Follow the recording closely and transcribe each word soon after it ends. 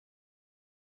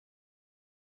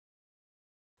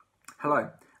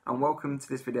Hello and welcome to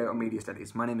this video on Media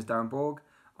Studies. My name is Darren Borg.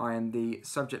 I am the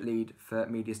subject lead for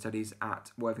Media Studies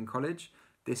at Worthing College.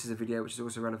 This is a video which is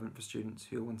also relevant for students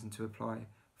who are wanting to apply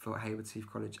for Haywards Heath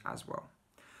College as well.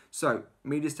 So,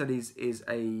 Media Studies is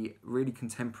a really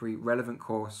contemporary, relevant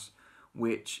course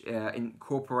which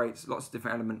incorporates lots of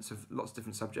different elements of lots of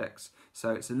different subjects. So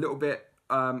it's a little bit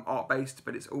art-based,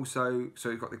 but it's also,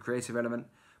 so you've got the creative element,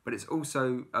 but it's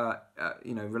also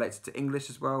related to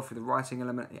English as well for the writing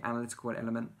element, the analytical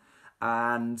element,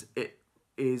 and it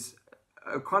is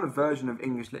a kind of version of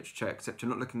English literature, except you're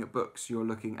not looking at books, you're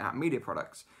looking at media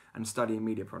products and studying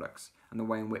media products and the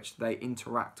way in which they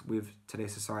interact with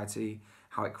today's society,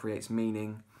 how it creates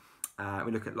meaning.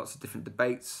 We look at lots of different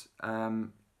debates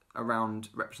around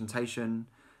representation,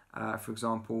 for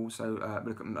example. So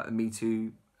we look at the Me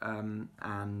Too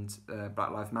and Black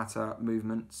Lives Matter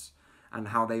movements, and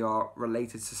how they are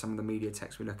related to some of the media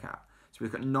texts we look at. So we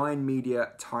look at 9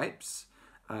 media types,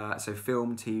 so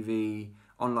film, TV,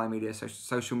 online media,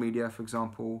 social media, for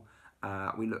example.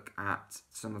 We look at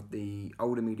some of the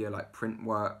older media like print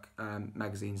work,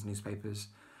 magazines, newspapers,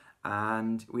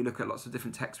 and we look at lots of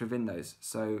different texts within those.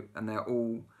 So, and they're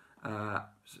all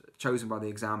chosen by the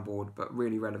exam board, but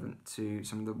really relevant to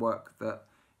some of the work that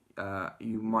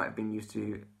you might have been used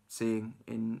to seeing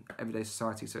in everyday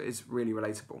society. So it's really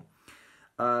relatable.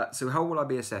 So how will I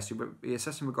be assessed? You'll be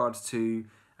assessed in regards to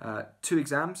 2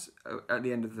 exams at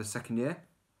the end of the second year.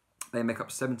 They make up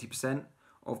 70%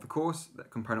 of the course,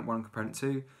 component 1 and component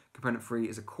 2. Component 3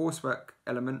 is a coursework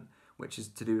element, which is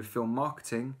to do with film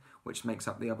marketing, which makes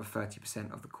up the other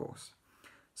 30% of the course.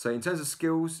 So in terms of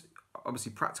skills,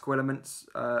 obviously practical elements,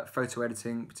 photo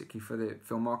editing, particularly for the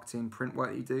film marketing, print work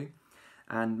that you do,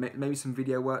 and maybe some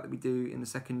video work that we do in the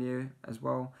second year as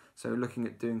well. So looking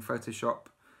at doing Photoshop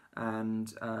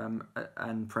and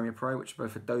Premiere Pro, which are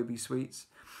both Adobe suites.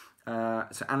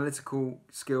 So analytical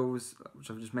skills, which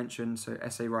I've just mentioned, so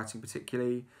essay writing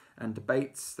particularly, and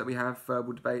debates that we have,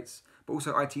 verbal debates, but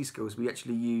also IT skills. We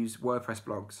actually use WordPress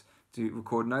blogs to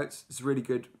record notes. It's really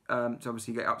good to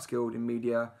obviously get upskilled in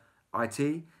media,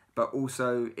 IT, but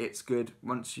also it's good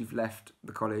once you've left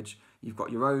the college, you've got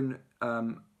your own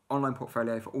online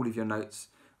portfolio for all of your notes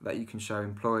that you can show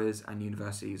employers and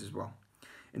universities as well.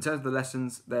 In terms of the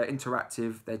lessons, they're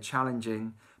interactive, they're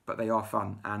challenging, but they are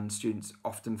fun, and students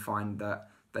often find that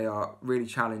they are really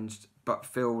challenged but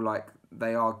feel like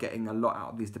they are getting a lot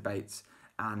out of these debates,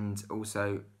 and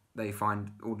also they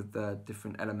find all of the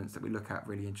different elements that we look at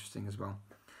really interesting as well.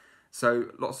 So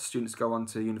lots of students go on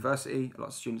to university,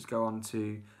 lots of students go on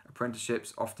to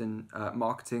apprenticeships, often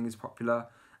marketing is popular,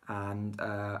 and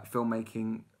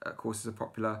filmmaking courses are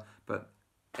popular, but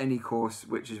any course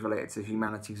which is related to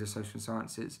humanities or social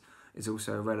sciences is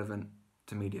also relevant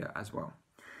to media as well.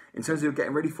 In terms of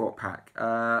getting ready for it pack,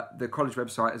 the college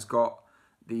website has got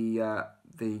the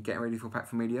getting ready for pack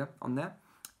for media on there,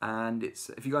 and it's,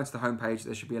 if you go into the homepage,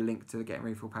 there should be a link to the getting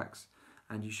ready for packs,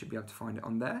 and you should be able to find it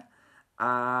on there.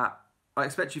 I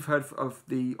expect you've heard of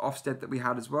the Ofsted that we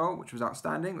had as well, which was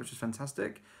outstanding, which was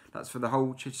fantastic. That's for the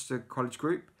whole Chichester College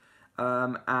group,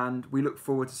 and we look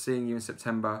forward to seeing you in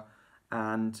September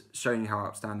and showing you how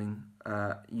outstanding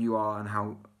you are and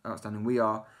how outstanding we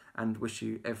are, and wish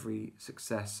you every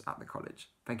success at the college.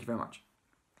 Thank you very much.